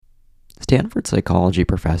Stanford psychology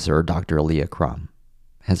professor Dr. Leah Crum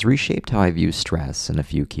has reshaped how I view stress in a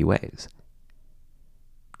few key ways.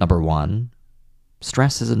 Number one,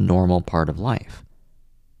 stress is a normal part of life.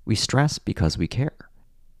 We stress because we care.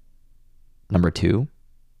 Number two,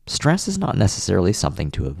 stress is not necessarily something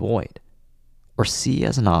to avoid or see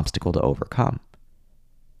as an obstacle to overcome.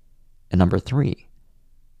 And number three,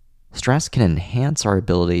 stress can enhance our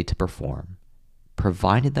ability to perform,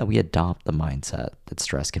 provided that we adopt the mindset that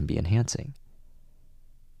stress can be enhancing.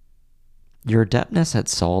 Your adeptness at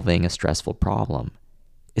solving a stressful problem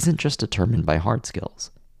isn't just determined by hard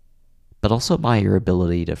skills, but also by your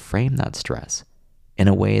ability to frame that stress in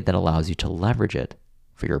a way that allows you to leverage it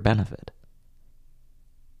for your benefit.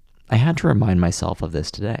 I had to remind myself of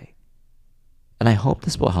this today, and I hope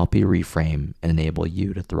this will help you reframe and enable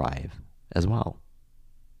you to thrive as well.